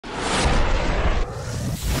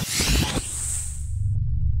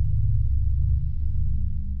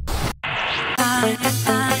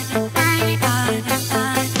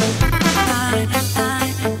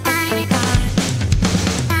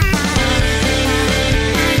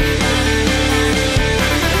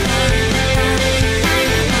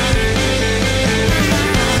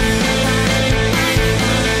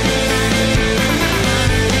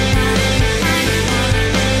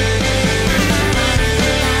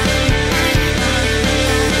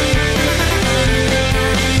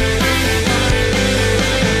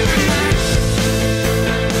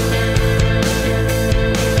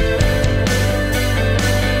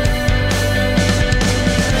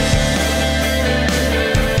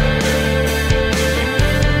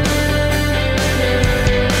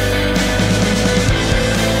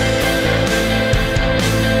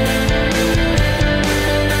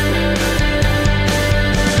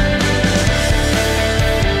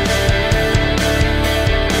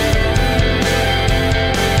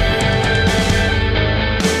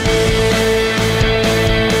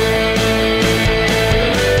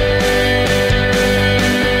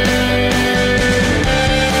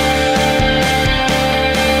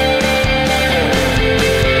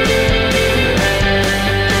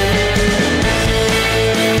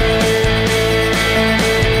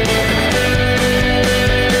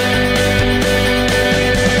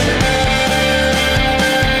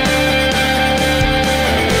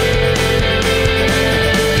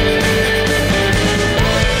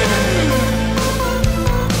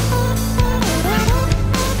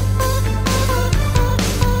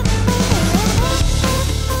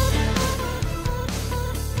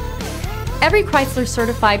Every Chrysler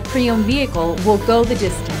certified pre-owned vehicle will go the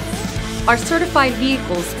distance. Our certified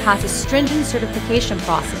vehicles pass a stringent certification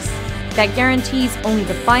process that guarantees only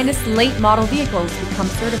the finest late model vehicles become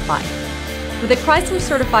certified. With a Chrysler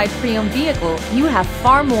certified pre-owned vehicle, you have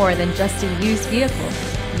far more than just a used vehicle.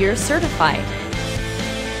 You're certified.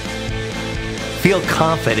 Feel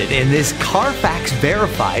confident in this Carfax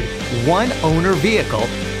verified one-owner vehicle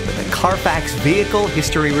with a Carfax Vehicle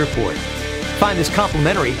History Report. Find this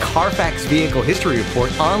complimentary Carfax Vehicle History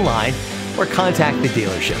Report online or contact the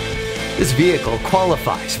dealership. This vehicle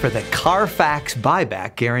qualifies for the Carfax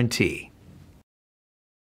Buyback Guarantee.